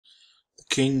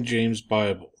King James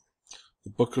Bible, the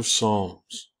Book of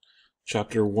Psalms,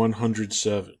 chapter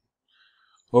 107.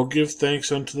 O give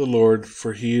thanks unto the Lord,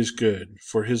 for he is good,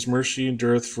 for his mercy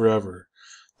endureth forever.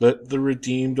 Let the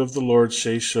redeemed of the Lord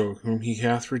say so, whom he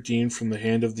hath redeemed from the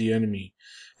hand of the enemy,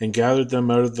 and gathered them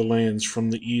out of the lands,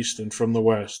 from the east and from the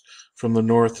west, from the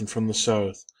north and from the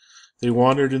south. They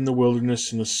wandered in the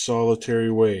wilderness in a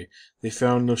solitary way. They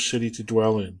found no city to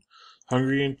dwell in.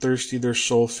 Hungry and thirsty their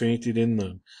soul fainted in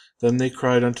them. Then they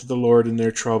cried unto the Lord in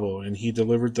their trouble, and he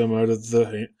delivered them out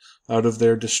of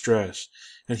their distress.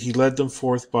 And he led them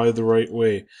forth by the right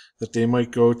way, that they might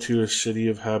go to a city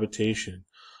of habitation.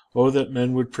 O that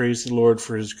men would praise the Lord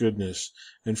for his goodness,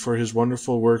 and for his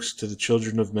wonderful works to the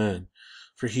children of men.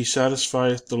 For he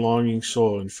satisfieth the longing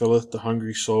soul, and filleth the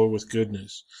hungry soul with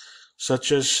goodness.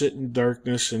 Such as sit in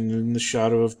darkness and in the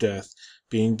shadow of death,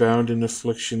 being bound in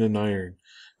affliction and iron,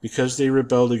 because they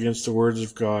rebelled against the words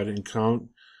of God, and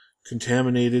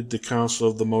contaminated the counsel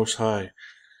of the Most High.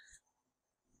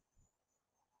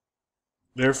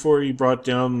 Therefore he brought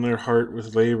down their heart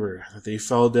with labor. They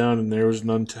fell down, and there was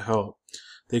none to help.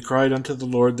 They cried unto the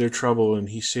Lord their trouble, and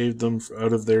he saved them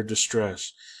out of their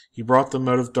distress. He brought them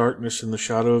out of darkness and the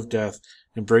shadow of death,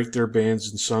 and brake their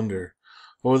bands in sunder.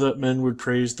 O that men would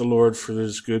praise the Lord for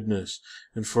his goodness,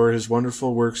 and for his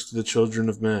wonderful works to the children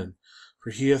of men.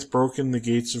 For he hath broken the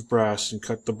gates of brass, and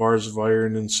cut the bars of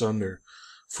iron in sunder.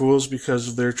 Fools because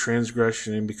of their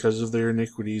transgression, and because of their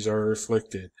iniquities are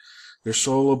afflicted. Their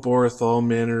soul abhorreth all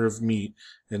manner of meat,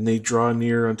 and they draw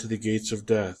near unto the gates of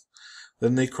death.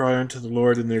 Then they cry unto the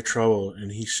Lord in their trouble,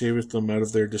 and he saveth them out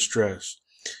of their distress.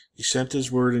 He sent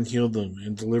his word and healed them,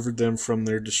 and delivered them from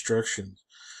their destructions.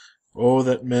 O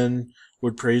that men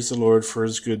would praise the Lord for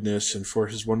his goodness, and for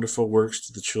his wonderful works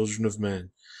to the children of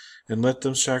men. And let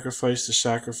them sacrifice the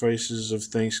sacrifices of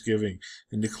thanksgiving,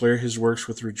 and declare his works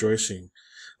with rejoicing.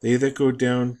 They that go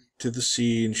down to the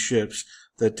sea in ships,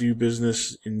 that do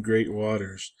business in great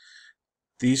waters.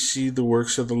 These see the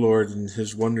works of the Lord, and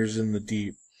his wonders in the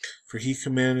deep. For he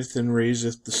commandeth and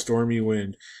raiseth the stormy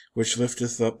wind, which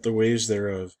lifteth up the waves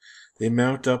thereof. They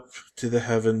mount up to the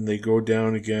heaven, they go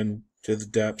down again to the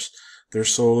depths. Their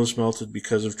soul is melted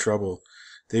because of trouble.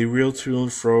 They reel to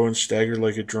and fro, and stagger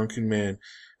like a drunken man,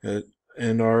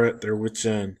 and are at their wits'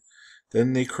 end.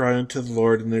 Then they cry unto the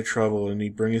Lord in their trouble, and he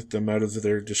bringeth them out of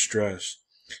their distress.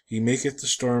 He maketh the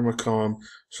storm a calm,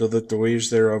 so that the waves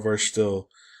thereof are still.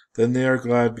 Then they are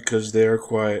glad because they are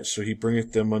quiet, so he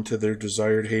bringeth them unto their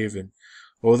desired haven.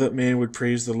 O that man would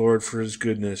praise the Lord for his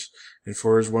goodness, and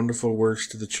for his wonderful works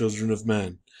to the children of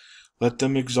men. Let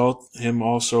them exalt him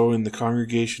also in the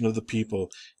congregation of the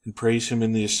people, and praise him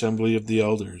in the assembly of the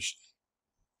elders.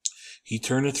 He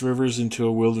turneth rivers into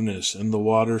a wilderness, and the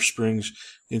water springs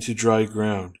into dry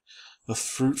ground. A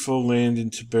fruitful land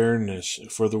into barrenness,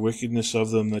 for the wickedness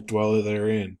of them that dwell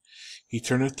therein. He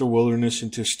turneth the wilderness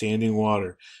into standing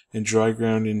water, and dry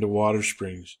ground into water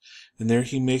springs. And there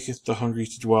he maketh the hungry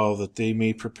to dwell, that they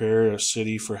may prepare a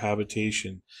city for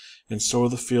habitation, and sow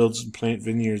the fields and plant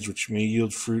vineyards which may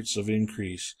yield fruits of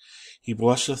increase. He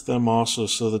blesseth them also,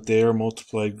 so that they are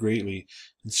multiplied greatly,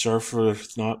 and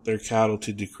suffereth not their cattle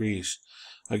to decrease.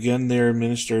 Again they are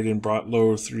ministered and brought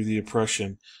low through the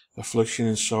oppression, affliction,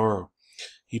 and sorrow.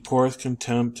 He poureth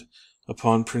contempt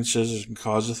upon princes, and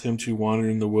causeth him to wander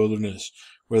in the wilderness,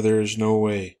 where there is no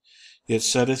way. Yet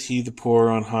setteth he the poor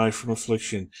on high from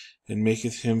affliction, and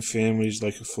maketh him families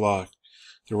like a flock.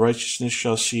 The righteousness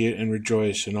shall see it and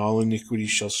rejoice, and all iniquity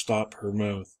shall stop her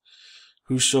mouth.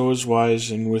 Whoso is wise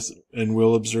and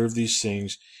will observe these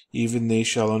things, even they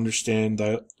shall understand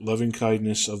the loving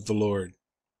kindness of the Lord.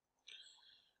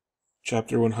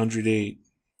 Chapter 108.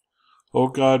 O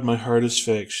God, my heart is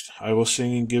fixed. I will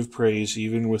sing and give praise,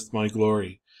 even with my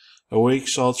glory. Awake,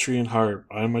 psaltery and harp.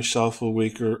 I myself will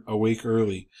awake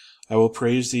early. I will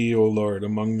praise thee, O Lord,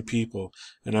 among the people,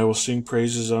 and I will sing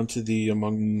praises unto thee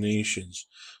among the nations.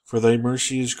 For thy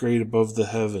mercy is great above the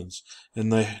heavens,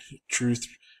 and thy truth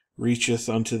reacheth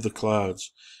unto the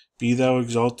clouds. Be thou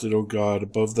exalted, O God,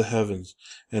 above the heavens,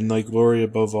 and thy glory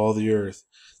above all the earth.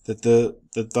 That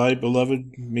thy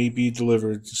beloved may be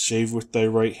delivered, save with thy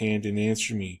right hand, and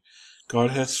answer me. God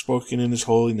hath spoken in his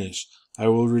holiness. I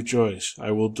will rejoice.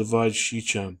 I will divide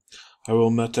Shechem. I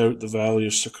will met out the valley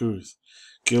of Succoth.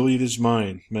 Gilead is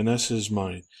mine, Manasseh is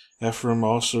mine. Ephraim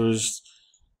also is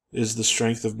the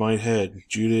strength of my head.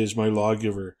 Judah is my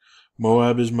lawgiver.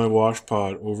 Moab is my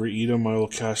washpot. Over Edom I will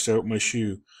cast out my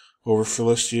shoe. Over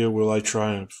Philistia will I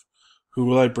triumph. Who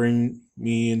will I bring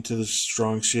me into the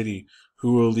strong city?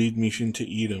 Who will lead me into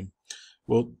Edom?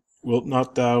 Wilt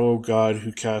not thou, O God,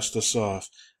 who cast us off?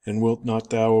 And wilt not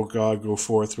thou, O God, go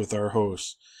forth with our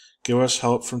hosts? Give us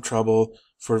help from trouble,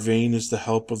 for vain is the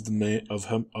help of man.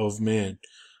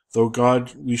 Through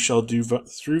God we shall do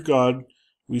valiantly,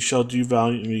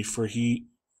 for he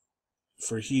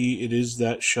it is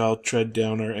that shall tread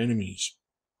down our enemies.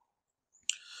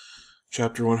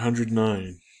 Chapter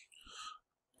 109.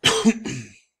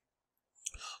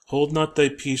 Hold not thy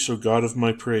peace, O God of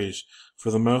my praise, for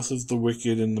the mouth of the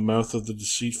wicked and the mouth of the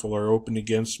deceitful are open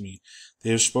against me. They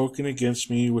have spoken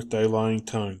against me with thy lying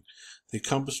tongue. They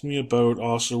compassed me about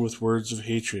also with words of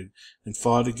hatred, and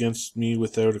fought against me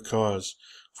without a cause.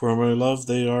 For my love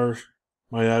they are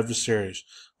my adversaries,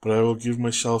 but I will give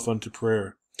myself unto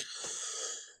prayer.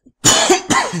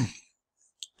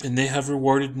 And they have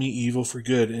rewarded me evil for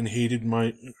good, and hated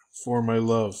for my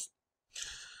love.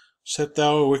 Set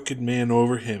thou a wicked man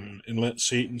over him, and let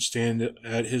Satan stand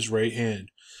at his right hand.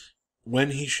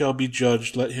 When he shall be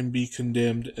judged, let him be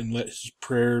condemned, and let his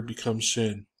prayer become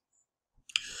sin.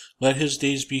 Let his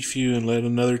days be few, and let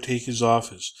another take his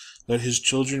office. Let his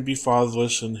children be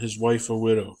fatherless, and his wife a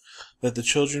widow. Let the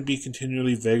children be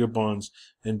continually vagabonds,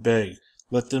 and beg.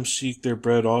 Let them seek their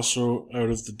bread also out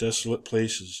of the desolate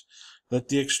places. Let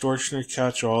the extortioner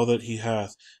catch all that he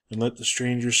hath, and let the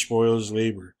stranger spoil his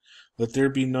labor. Let there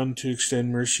be none to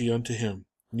extend mercy unto him,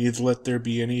 neither let there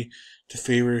be any to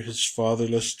favor his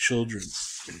fatherless children.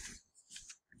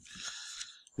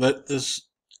 Let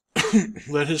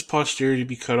his posterity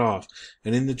be cut off,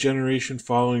 and in the generation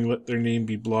following let their name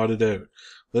be blotted out.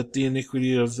 Let the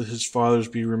iniquity of his fathers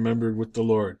be remembered with the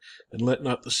Lord, and let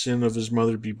not the sin of his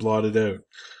mother be blotted out.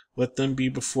 Let them be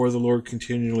before the Lord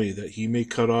continually, that he may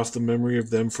cut off the memory of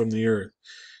them from the earth.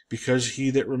 Because he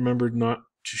that remembered not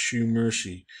to shew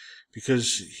mercy,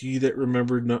 because he that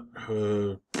remembered not,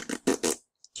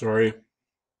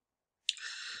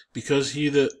 because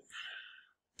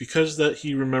that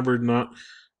he remembered not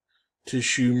to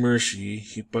shew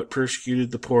mercy, but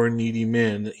persecuted the poor and needy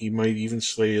man, that he might even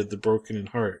slay the broken in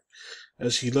heart.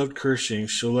 As he loved cursing,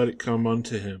 so let it come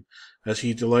unto him. As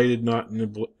he delighted not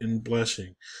in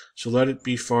blessing, so let it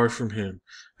be far from him.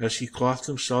 As he clothed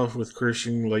himself with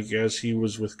cursing, like as he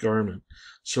was with garment,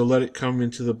 so let it come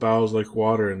into the bowels like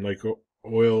water, and like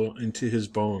oil into his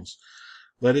bones.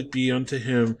 Let it be unto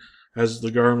him as the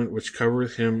garment which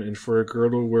covereth him, and for a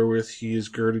girdle wherewith he is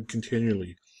girded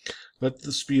continually. Let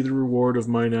this be the reward of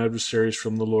mine adversaries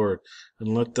from the Lord,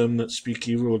 and let them that speak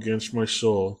evil against my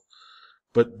soul.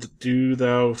 But do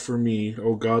thou for me,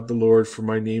 O God the Lord, for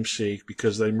my name's sake,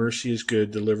 because thy mercy is good,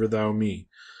 deliver thou me.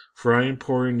 For I am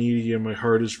poor and needy, and my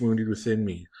heart is wounded within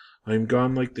me. I am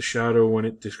gone like the shadow when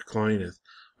it declineth.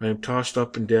 I am tossed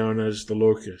up and down as the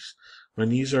locust. My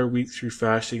knees are weak through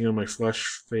fasting, and my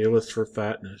flesh faileth for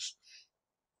fatness,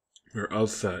 or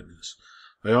of fatness.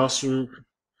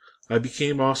 I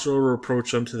became also a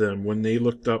reproach unto them. When they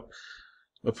looked up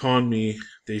upon me,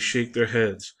 they shake their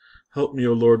heads. Help me,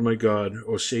 O Lord my God,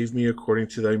 O save me according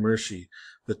to thy mercy,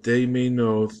 that they may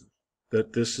know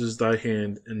that this is thy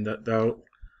hand, and that thou,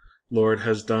 Lord,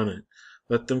 hast done it.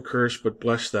 Let them curse, but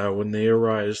bless thou. When they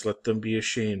arise, let them be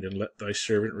ashamed, and let thy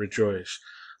servant rejoice.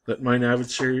 Let mine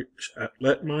adversaries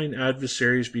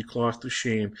be clothed with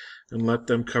shame, and let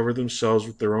them cover themselves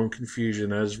with their own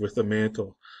confusion as with a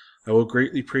mantle. I will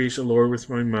greatly praise the Lord with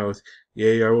my mouth,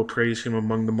 yea, I will praise him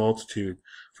among the multitude.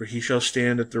 For he shall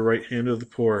stand at the right hand of the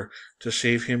poor, to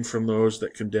save him from those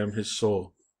that condemn his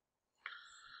soul.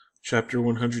 Chapter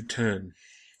 110.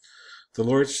 The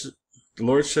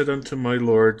Lord said unto my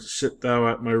Lord, Sit thou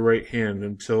at my right hand,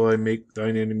 until I make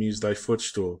thine enemies thy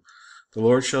footstool. The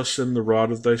Lord shall send the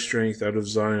rod of thy strength out of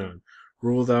Zion.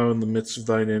 Rule thou in the midst of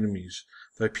thine enemies.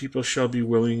 Thy people shall be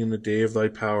willing in the day of thy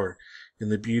power, in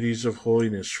the beauties of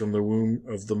holiness from the womb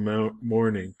of the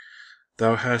morning.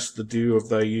 Thou hast the dew of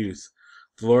thy youth.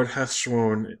 The Lord hath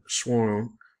sworn,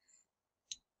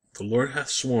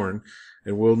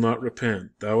 and will not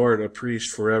repent. Thou art a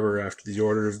priest forever after the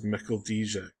order of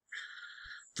Melchizedek.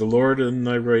 The Lord at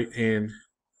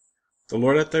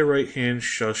thy right hand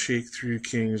shall shake through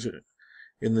kings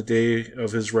in the day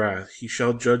of his wrath. He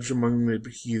shall judge among the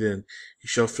heathen. He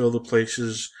shall fill the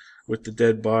places with the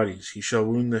dead bodies. He shall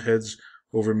wound the heads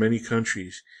over many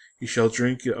countries. He shall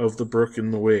drink of the brook in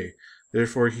the way.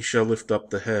 Therefore he shall lift up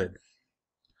the head.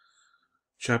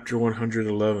 Chapter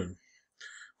 111.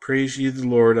 Praise ye the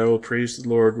Lord. I will praise the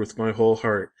Lord with my whole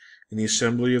heart, in the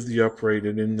assembly of the upright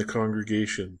and in the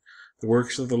congregation. The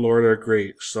works of the Lord are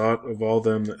great, sought of all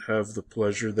them that have the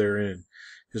pleasure therein.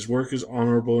 His work is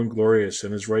honorable and glorious,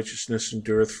 and his righteousness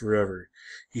endureth forever.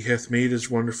 He hath made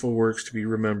his wonderful works to be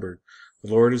remembered.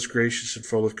 The Lord is gracious and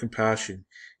full of compassion.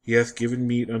 He hath given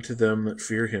meat unto them that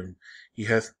fear him. He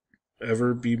hath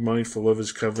ever be mindful of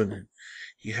his covenant.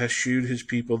 He hath shewed his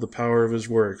people the power of his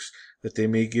works, that they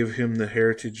may give him the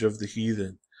heritage of the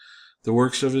heathen. The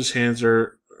works of his hands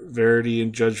are verity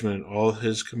and judgment, all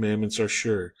his commandments are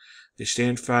sure. They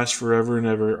stand fast forever and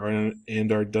ever,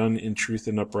 and are done in truth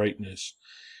and uprightness.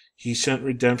 He sent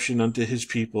redemption unto his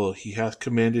people, he hath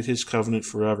commanded his covenant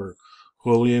forever.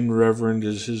 Holy and reverend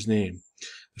is his name.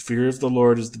 The fear of the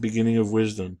Lord is the beginning of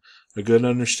wisdom. A good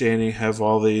understanding have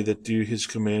all they that do his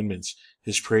commandments.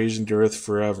 His praise endureth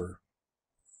forever.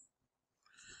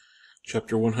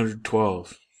 Chapter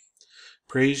 112.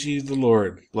 Praise ye the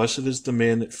Lord. Blessed is the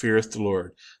man that feareth the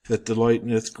Lord, that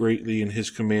delighteth greatly in his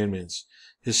commandments.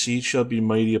 His seed shall be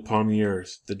mighty upon the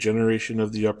earth. The generation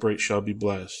of the upright shall be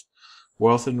blessed.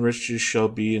 Wealth and riches shall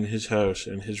be in his house,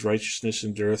 and his righteousness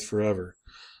endureth forever.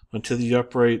 Unto the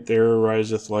upright there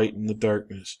ariseth light in the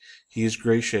darkness. He is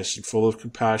gracious and full of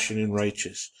compassion and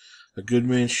righteous. A good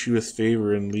man sheweth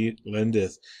favour and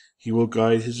lendeth. He will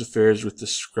guide his affairs with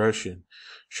discretion.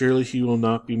 Surely he will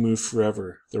not be moved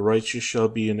forever. The righteous shall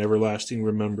be in everlasting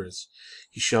remembrance.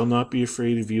 He shall not be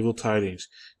afraid of evil tidings.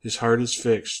 His heart is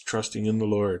fixed, trusting in the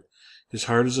Lord. His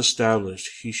heart is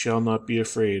established. He shall not be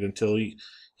afraid until he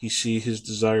see his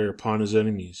desire upon his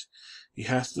enemies. He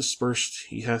hath dispersed,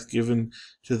 he hath given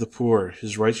to the poor.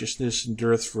 His righteousness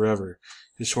endureth forever.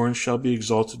 His horn shall be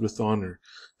exalted with honor.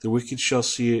 The wicked shall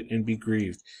see it and be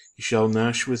grieved. He shall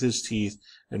gnash with his teeth,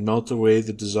 and melt away.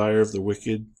 The desire of the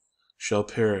wicked shall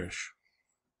perish.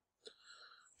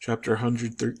 Chapter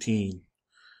 113.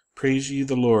 Praise ye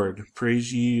the Lord.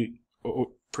 Praise,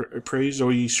 O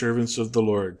ye servants of the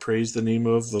Lord. Praise the name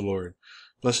of the Lord.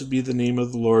 Blessed be the name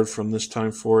of the Lord from this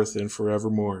time forth and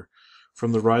forevermore.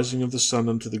 From the rising of the sun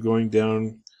unto the going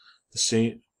down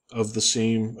the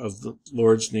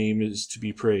Lord's name is to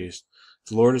be praised.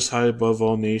 The Lord is high above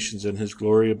all nations, and his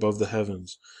glory above the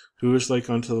heavens. Who is like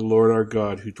unto the Lord our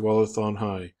God, who dwelleth on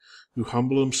high, who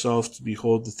humbled himself to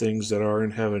behold the things that are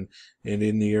in heaven and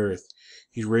in the earth?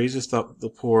 He raiseth up the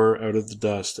poor out of the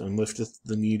dust, and lifteth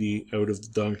the needy out of the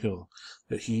dunghill,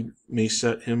 that he may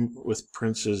set him with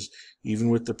princes, even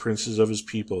with the princes of his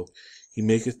people. He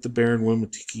maketh the barren woman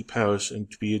to keep house, and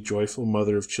to be a joyful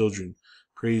mother of children.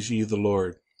 Praise ye the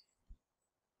Lord.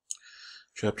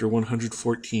 Chapter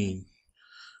 114.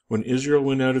 When Israel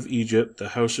went out of Egypt, the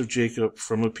house of Jacob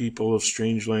from a people of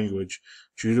strange language,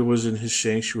 Judah was in his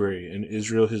sanctuary, and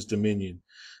Israel his dominion.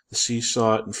 The sea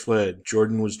saw it and fled.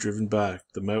 Jordan was driven back.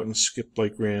 The mountains skipped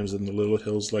like rams, and the little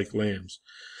hills like lambs.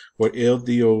 What ailed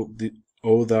thee,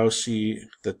 O thou sea,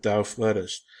 that thou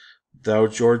fleddest? Thou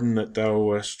Jordan, that thou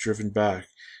wast driven back?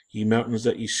 Ye mountains,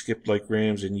 that ye skipped like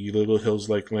rams, and ye little hills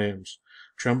like lambs?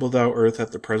 Tremble, thou earth,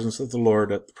 at the presence of the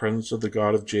Lord, at the presence of the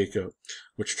God of Jacob,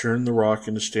 which turned the rock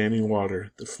into standing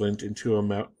water, the flint into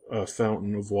a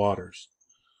fountain of waters.